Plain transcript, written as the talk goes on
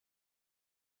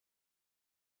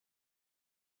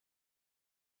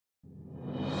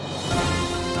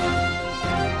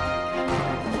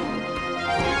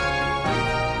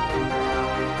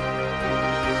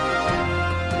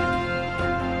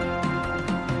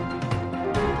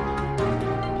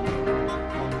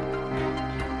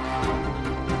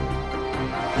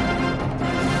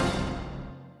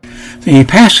The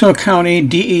Pasco County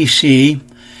DEC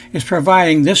is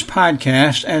providing this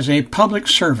podcast as a public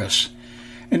service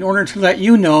in order to let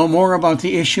you know more about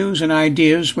the issues and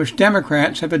ideas which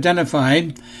Democrats have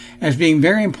identified as being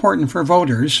very important for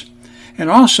voters, and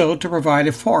also to provide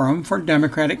a forum for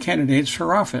Democratic candidates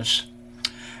for office.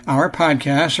 Our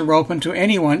podcasts are open to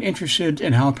anyone interested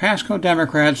in how Pasco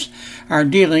Democrats are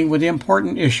dealing with the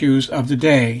important issues of the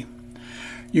day.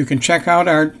 You can check out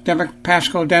our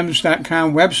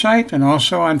PascoDems.com website and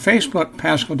also on Facebook,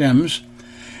 Pasco Dems.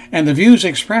 And the views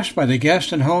expressed by the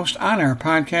guest and host on our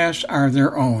podcast are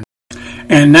their own,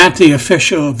 and not the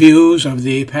official views of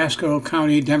the Pasco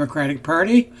County Democratic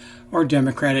Party or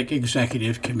Democratic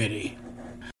Executive Committee.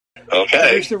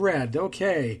 Okay. There's the red.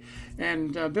 Okay.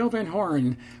 And Bill Van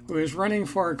Horn, who is running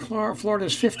for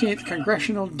Florida's 15th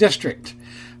Congressional District.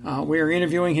 We are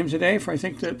interviewing him today for, I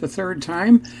think, the third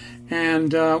time.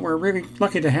 And we're really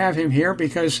lucky to have him here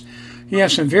because he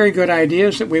has some very good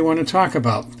ideas that we want to talk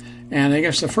about. And I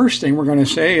guess the first thing we're going to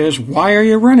say is, why are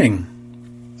you running?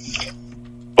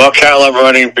 Well, Cal, I'm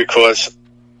running because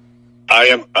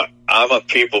I'm a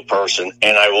people person,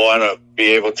 and I want to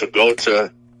be able to go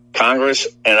to Congress,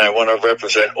 and I want to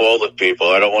represent all the people.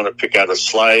 I don't want to pick out a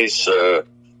slice,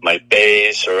 my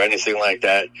base, or anything like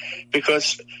that,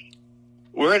 because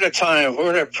we're at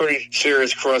a pretty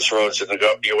serious crossroads in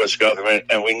the U.S. government,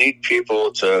 and we need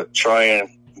people to try and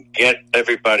get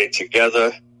everybody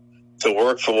together to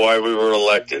work for why we were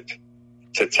elected,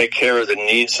 to take care of the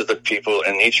needs of the people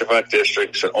in each of our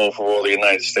districts and overall the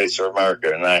United States of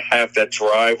America. And I have that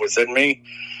drive within me,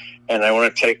 and I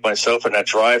want to take myself in that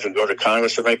drive and go to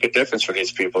Congress to make a difference for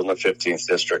these people in the 15th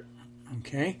District.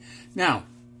 Okay. Now,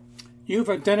 you've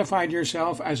identified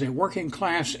yourself as a working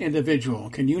class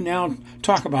individual. Can you now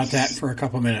talk about that for a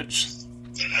couple minutes?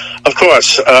 Of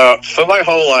course. For my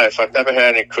whole life, I've never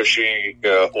had any cushy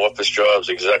office jobs,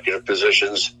 executive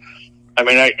positions. I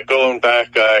mean, going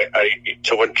back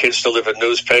to when kids delivered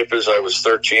newspapers, I was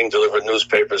 13, delivered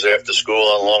newspapers after school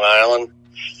on Long Island.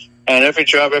 And every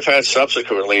job I've had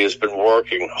subsequently has been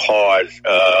working hard.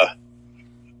 I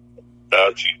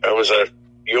was a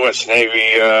U.S.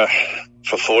 Navy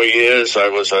for 4 years. I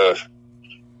was a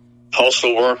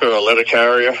postal worker, a letter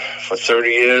carrier for 30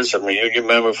 years. I'm a union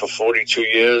member for 42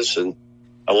 years and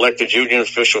elected union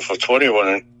official for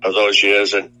 21 of those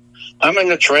years. And I'm in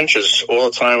the trenches all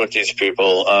the time with these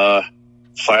people,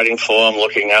 fighting for them,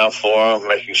 looking out for them,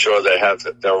 making sure they have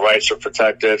their rights are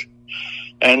protected.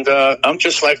 And I'm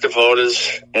just like the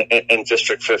voters in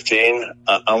District 15.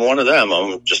 I'm one of them.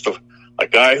 I'm just a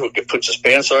guy who puts his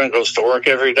pants on and goes to work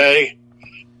every day.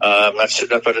 I'm not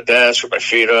sitting up at a desk with my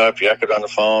feet up, yakking on the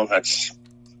phone.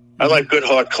 I like good,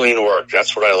 hard, clean work.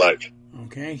 That's what I like.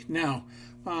 Okay. Now,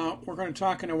 we're going to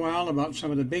talk in a while about some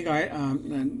of the big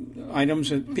items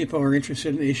that people are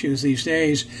interested in, the issues these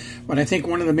days. But I think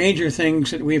one of the major things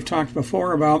that we've talked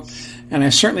before about, and I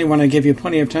certainly want to give you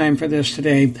plenty of time for this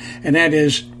today, and that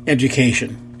is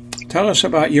education. Tell us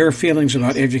about your feelings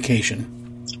about education.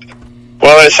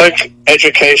 Well, I think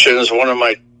education is one of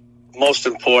my most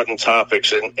important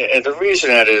topics. And the reason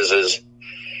that is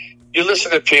you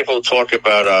listen to people talk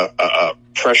about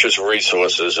precious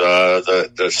resources,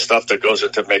 the stuff that goes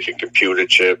into making computer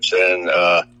chips and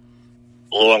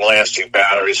long-lasting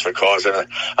batteries for cars. And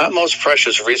our most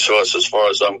precious resource, as far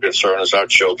as I'm concerned, is our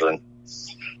children.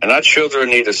 And our children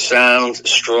need a sound,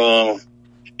 strong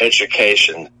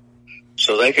education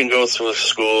so they can go through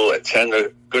school, attend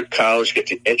a good college, get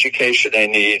the education they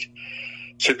need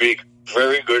to be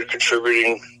very good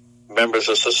contributing members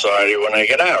of society when they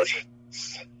get out.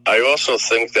 I also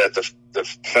think that the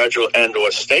federal and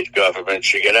or state government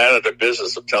should get out of the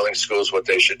business of telling schools what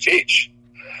they should teach.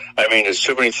 I mean, there's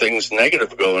too many things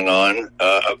negative going on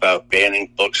about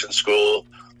banning books in school,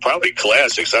 probably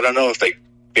classics. I don't know if they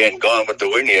banned Gone with the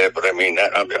Wind yet, but I mean,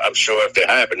 I'm sure if they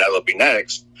happen, that'll be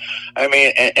next. I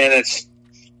mean, and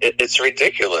it's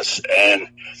ridiculous. And,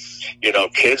 you know,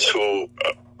 kids who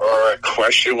are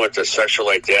questioning with their sexual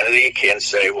identity can't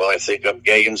say, well, I think I'm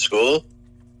gay in school.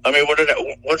 I mean,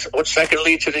 what's that going to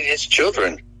lead to these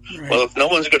children? Right. Well, if no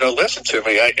one's going to listen to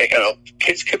me,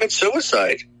 kids commit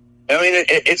suicide. I mean,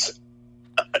 it's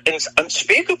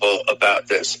unspeakable about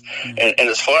this. Mm-hmm. And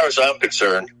as far as I'm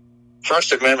concerned,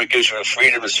 First Amendment gives you the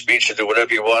freedom of speech to do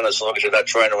whatever you want as long as you're not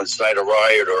trying to incite a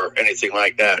riot or anything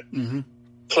like that. Mm-hmm.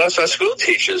 Plus, our school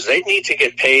teachers, they need to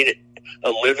get paid a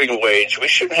living wage. We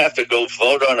shouldn't have to go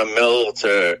vote on a mill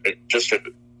to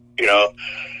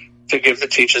give the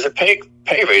teachers a pay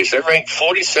raise. They're ranked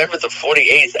 47th or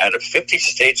 48th out of 50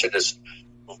 states in this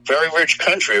very rich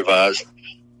country of ours.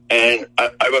 And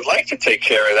I would like to take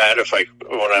care of that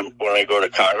when I go to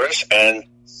Congress. And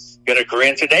get a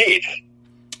granted aid,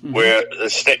 where the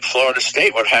Florida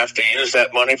State would have to use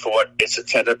that money for what its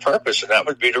intended purpose, and that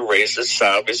would be to raise the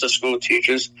salaries of school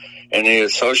teachers and the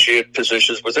associate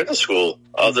positions within the school,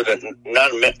 other than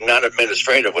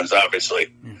non-administrative ones,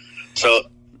 obviously. So,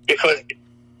 because,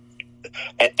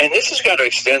 and this has got to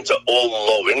extend to all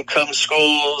low-income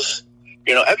schools.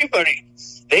 Everybody,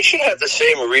 they should have the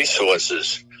same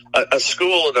resources. A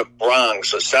school in the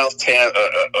Bronx or South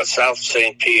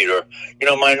St. Pete or,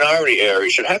 minority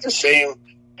areas should have the same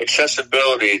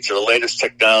accessibility to the latest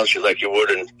technology like you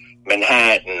would in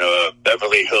Manhattan or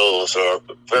Beverly Hills or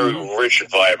very rich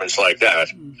environments like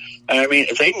that. And I mean,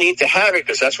 they need to have it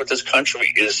because that's what this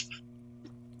country is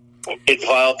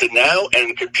involved in now,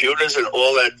 and computers and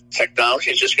all that technology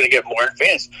is just going to get more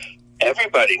advanced.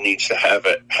 Everybody needs to have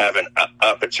an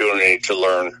opportunity to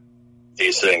learn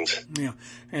these things. Yeah,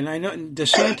 and I know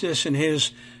DeSantis and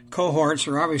his cohorts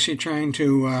are obviously trying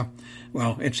to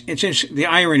it's the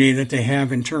irony that they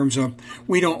have in terms of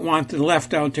we don't want the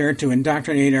left out there to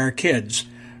indoctrinate our kids.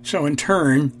 So in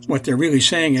turn, what they're really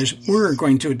saying is we're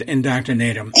going to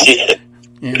indoctrinate them.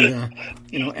 And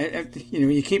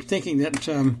you keep thinking that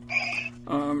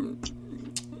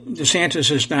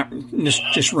DeSantis is not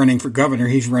just running for governor;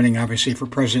 he's running obviously for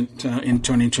president in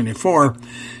 2024.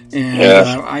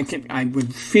 And I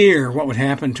would fear what would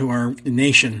happen to our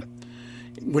nation.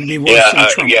 Would be worse than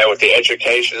Trump. With the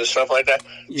education and stuff like that.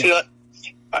 Yeah.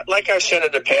 See, like I said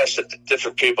in the past to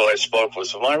different people I spoke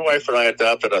with, my wife and I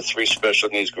adopted our 3 special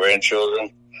needs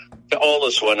grandchildren. The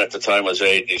oldest one at the time was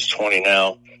 8. He's 20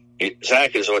 now.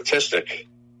 Zach is autistic.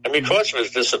 And because of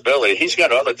his disability, he's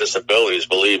got other disabilities,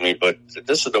 believe me, but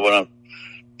this is the one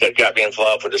that got me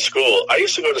involved with the school. I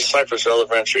used to go to Cypress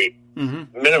Elementary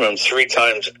minimum 3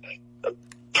 times,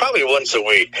 probably once a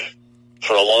week,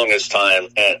 for the longest time,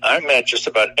 and I met just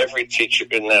about every teacher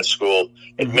in that school,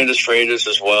 administrators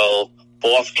as well,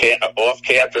 off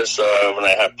campus when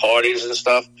they have parties and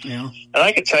stuff. Yeah. And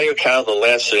I can tell you, Cal, the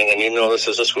last thing, and you know this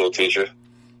as a school teacher,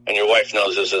 and your wife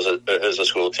knows this as a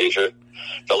school teacher,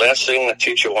 the last thing a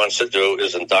teacher wants to do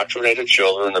is indoctrinate the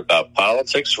children about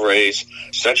politics, race,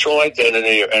 sexual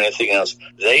identity, or anything else.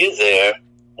 They are there,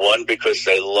 one, because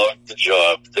they love the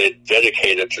job. They're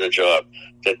dedicated to the job.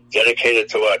 They're dedicated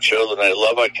to our children. They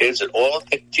love our kids, and all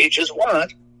the teachers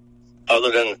want,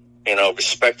 other than,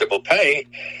 respectable pay,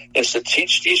 is to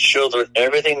teach these children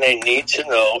everything they need to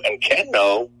know and can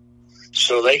know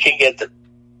so they can get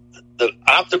the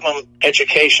optimum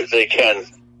education they can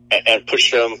and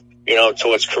push them,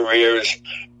 towards careers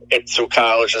and through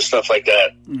college and stuff like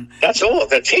that. That's all.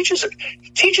 The teachers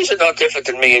are no different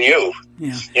than me and you.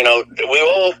 Yeah. We're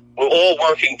all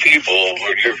working people.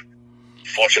 You're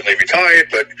fortunately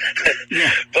retired,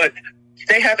 but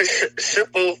they have a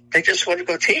simple, they just want to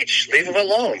go teach. Leave them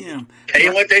alone. Yeah. Pay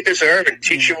them what they deserve and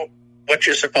teach you what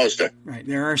you're supposed to. Right.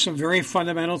 There are some very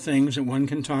fundamental things that one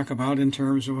can talk about in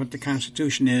terms of what the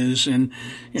Constitution is, and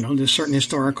there's certain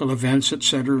historical events,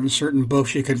 etc., and certain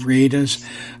books you could read as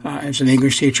an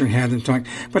English teacher and have them talk.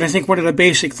 But I think one of the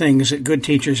basic things that good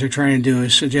teachers are trying to do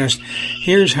is suggest,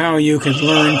 here's how you can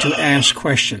learn to ask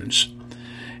questions.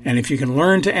 And if you can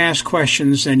learn to ask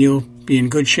questions, then you'll be in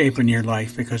good shape in your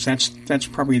life, because that's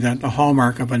probably the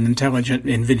hallmark of an intelligent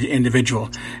individual.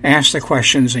 Ask the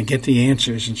questions and get the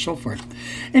answers and so forth.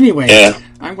 Anyway,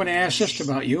 I'm going to ask this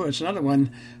about you. It's another one.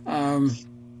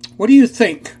 What do you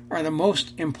think are the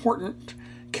most important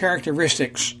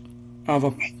characteristics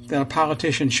that a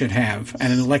politician should have,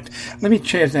 and let me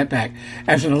change that back,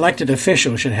 as an elected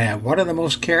official should have? What are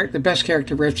the best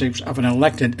characteristics of an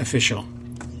elected official?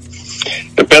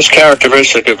 The best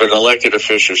characteristic of an elected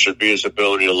official should be his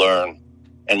ability to learn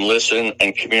and listen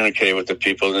and communicate with the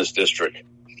people in his district.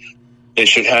 They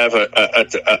should have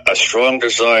a strong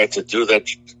desire to do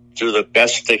the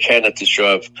best they can at the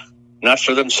job, not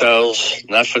for themselves,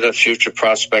 not for their future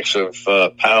prospects of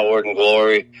power and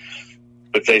glory,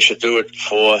 but they should do it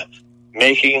for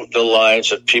making the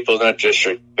lives of people in that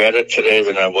district better today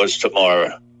than it was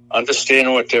tomorrow.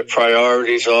 Understanding what their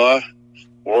priorities are,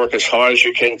 work as hard as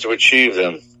you can to achieve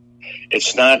them.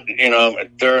 It's not,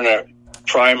 during the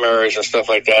primaries and stuff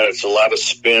like that, it's a lot of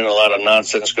spin, a lot of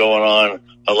nonsense going on,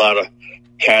 a lot of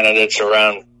candidates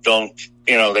around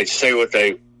they say what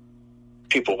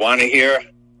people want to hear.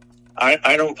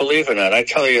 I don't believe in that. I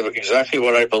tell you exactly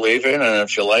what I believe in, and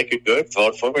if you like it, good,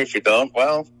 vote for me. If you don't,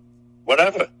 well,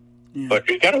 whatever. Yeah. But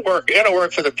you got to work. You got to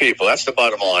work for the people. That's the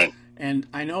bottom line. And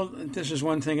I know this is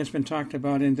one thing that's been talked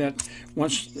about, in that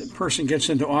once a person gets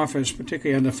into office,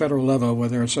 particularly on the federal level,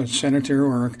 whether it's a senator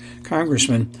or a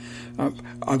congressman,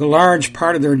 a large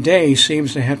part of their day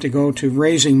seems to have to go to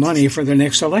raising money for the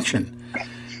next election.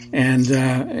 And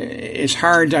it's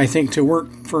hard, I think, to work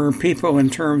for people in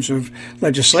terms of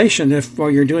legislation if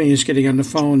all you're doing is getting on the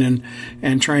phone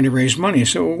and trying to raise money.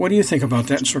 So what do you think about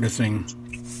that sort of thing?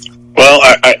 Well,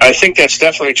 I think that's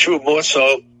definitely true, more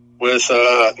so with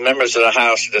members of the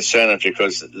House and the Senate,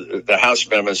 because the House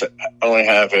members only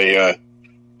have a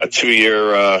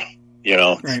 2-year, right,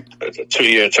 a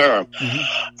 2-year term.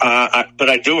 Mm-hmm. But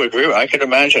I do agree. I can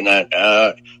imagine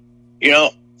that.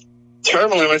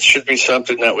 Term limits should be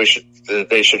something that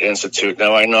they should institute.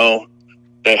 Now, I know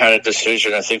they had a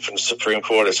decision, I think, from the Supreme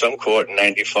Court or some court in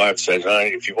 '95 said,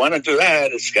 if you want to do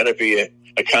that, it's got to be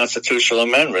a constitutional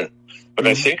amendment. But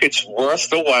I think it's worth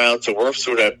the while to work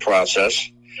through that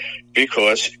process,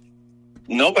 because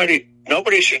nobody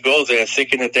should go there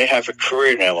thinking that they have a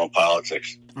career now in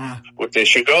politics. What they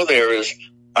should go there is,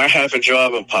 I have a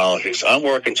job in politics. I'm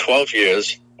working 12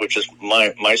 years, which is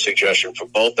my suggestion for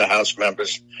both the House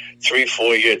members, 3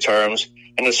 4-year terms,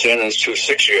 and the Senators 2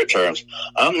 6-year terms.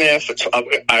 I'm there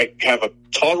I have a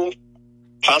total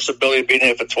possibility of being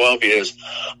there for 12 years.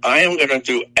 I am going to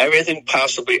do everything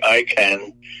possibly I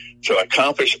can to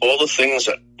accomplish all the things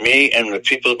that me and the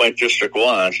people of my district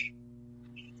want.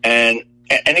 And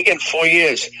again, 4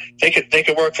 years, they could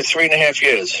work for 3.5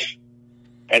 years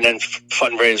and then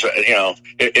fundraise,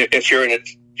 if you're in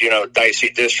a,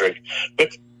 dicey district.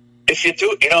 But if you do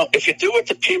what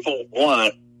the people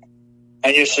want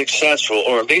and you're successful,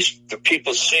 or at least the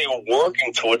people see you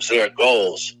working towards their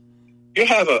goals, you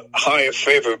have a higher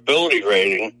favorability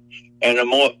rating and a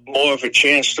more of a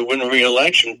chance to win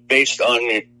re-election based on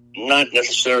your not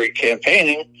necessarily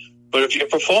campaigning, but of your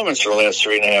performance for the last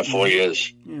 3.5, 4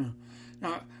 years. Yeah.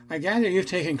 Now, I gather you've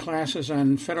taken classes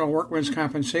on federal workmen's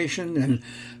compensation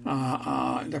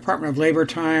and Department of Labor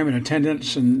time and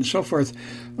attendance and so forth,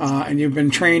 and you've been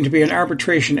trained to be an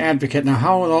arbitration advocate. Now,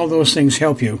 how will all those things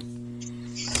help you?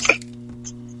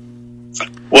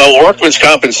 Well, workmen's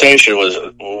compensation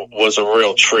was a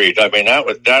real treat. I mean,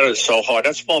 that is so hard.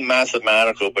 That's more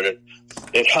mathematical, but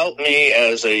it helped me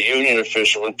as a union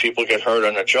official when people get hurt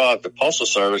on the job. The Postal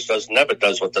Service never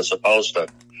does what they're supposed to.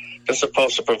 They're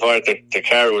supposed to provide the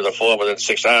carrier with a form within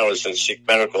 6 hours and seek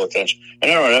medical attention. And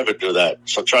they don't ever do that.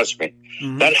 So trust me,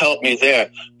 that helped me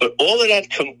there. But all of that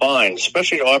combined,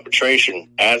 especially the arbitration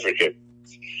advocate,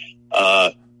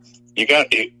 you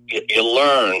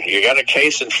learn. You got a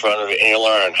case in front of you, and you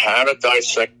learn how to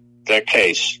dissect that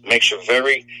case. Makes you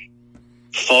very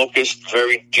focused,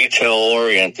 very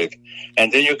detail-oriented.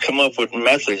 And then you come up with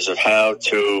methods of how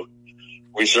to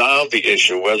resolve the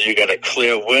issue, whether you got a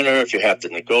clear winner, if you have to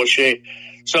negotiate.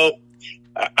 So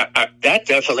that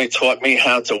definitely taught me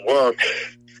how to work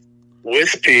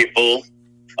with people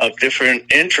of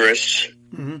different interests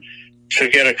to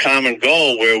get a common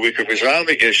goal where we could resolve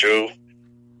the issue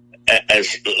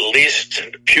as least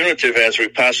punitive as we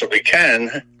possibly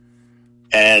can.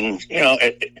 And,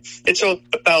 it's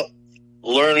about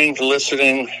learning,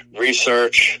 listening,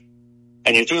 research.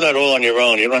 And you do that all on your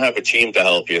own. You don't have a team to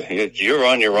help you. You're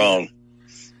on your own.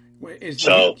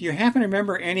 Do you happen to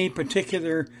remember any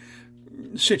particular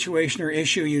situation or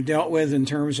issue you dealt with in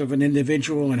terms of an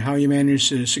individual and how you managed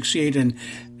to succeed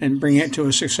and bring it to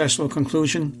a successful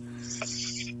conclusion?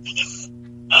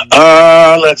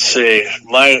 Let's see.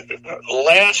 My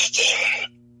last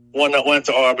one that went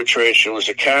to arbitration was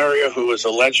a carrier who was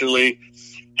allegedly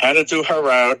had to do her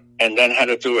route and then had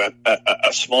to do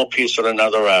a small piece on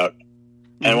another route.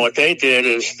 And what they did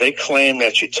is they claimed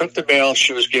that she took the mail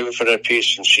she was given for that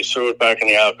piece and she threw it back in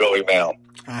the outgoing mail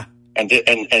and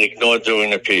ignored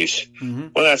doing the piece. Well,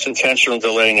 that's intentional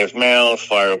delaying of mail,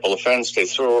 fireable offense. They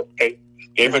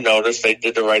gave a notice. They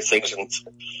did the right things. And,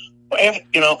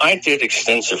 I did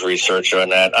extensive research on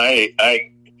that. I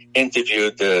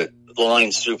interviewed the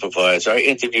line supervisor. I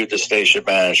interviewed the station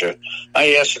manager.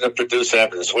 I asked them to produce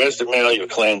evidence. Where's the mail you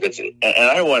claimed it? And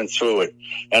I went through it,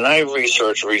 and I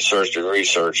researched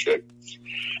it,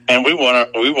 and we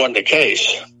won the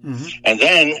case. And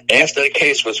then after the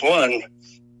case was won,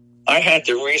 I had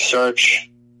to research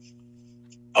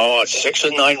 6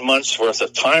 or 9 months worth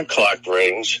of time clock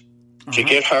rings to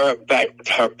get her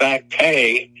back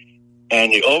pay.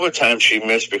 And the overtime she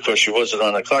missed because she wasn't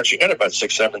on the clock, she got about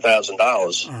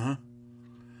 $6,000-7,000.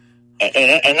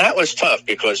 And that was tough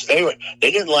because they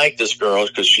didn't like this girl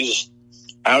because she's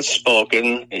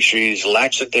outspoken and she's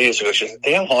lackadaisical. She's a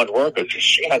damn hard worker.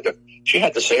 She had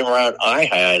the same route I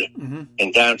had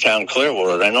in downtown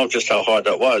Clearwater. And I know just how hard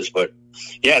that was, but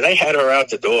yeah, they had her out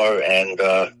the door and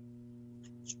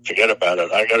forget about it.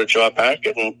 I got a job back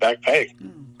and back pay.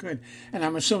 Good. And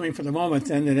I'm assuming for the moment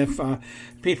then that if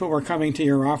people were coming to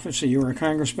your office, or you were a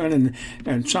congressman,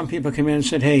 and some people come in and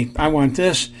said, hey, I want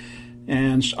this,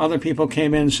 And other people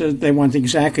came in and said they want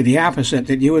exactly the opposite,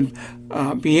 that you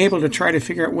would be able to try to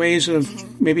figure out ways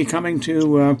of maybe coming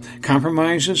to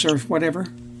compromises or whatever.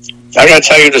 I got to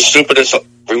tell you the stupidest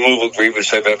removal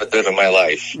grievance I've ever did in my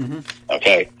life. Mm-hmm.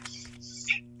 Okay.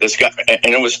 This guy,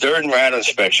 and it was during route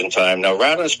inspection time. Now,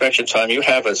 route inspection time, you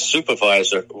have a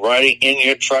supervisor riding in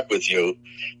your truck with you,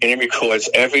 and he records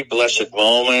every blessed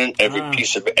moment, every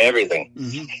piece of everything.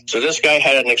 Mm-hmm. So this guy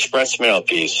had an express mail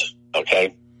piece,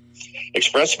 okay?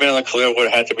 Express mail in Clearwood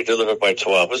had to be delivered by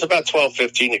 12. It was about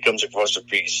 12:15. He comes across a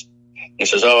piece. He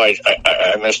says, "Oh,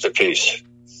 I missed a piece."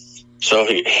 So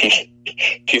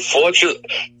he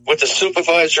fraudulently, with the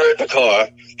supervisor in the car,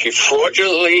 he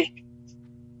fraudulently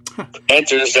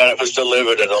enters that it was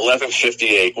delivered at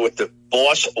 11:58 with the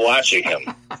boss watching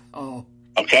him. Oh.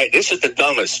 Okay, this is the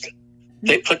dumbest.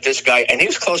 They put this guy, and he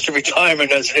was close to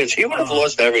retirement as it is. He would have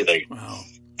lost everything. Wow.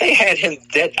 They had him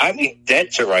dead. I mean,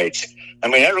 dead to rights. I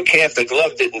mean, I don't care if the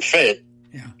glove didn't fit.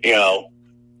 Yeah. You know,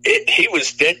 he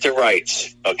was dead to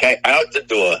rights. Okay, out the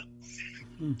door.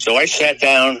 So I sat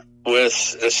down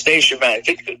with the station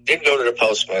manager. Didn't go to the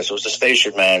postmaster. It was the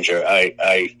station manager.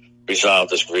 I resolved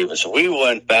this grievance. We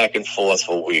went back and forth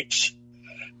for weeks.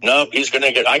 No, he's going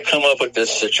to get. I come up with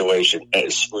this situation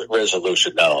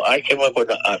resolution. No, I came up with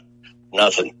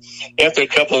nothing. After a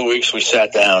couple of weeks, we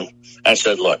sat down. I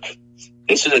said, "Look,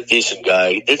 this is a decent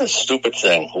guy. He did a stupid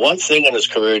thing. One thing in his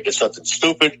career, he did something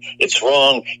stupid. It's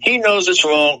wrong. He knows it's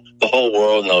wrong. The whole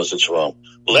world knows it's wrong.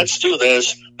 Let's do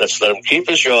this. Let's let him keep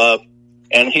his job."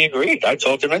 And he agreed. I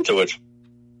talked him into it.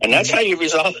 And that's how you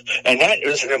resolve it. And that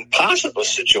is an impossible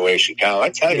situation, Kyle. I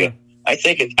tell you, I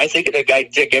think of the guy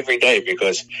Dick every day,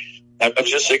 because I was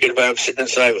just thinking about him sitting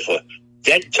inside before.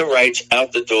 Dead to rights,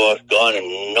 out the door, gone,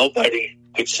 and nobody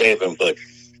could save him. But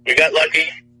we got lucky.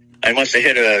 I must have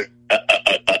hit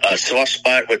a soft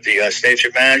spot with the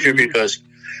station manager, because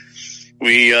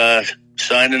we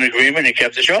signed an agreement. He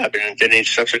kept his job, and then he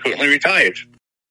subsequently retired.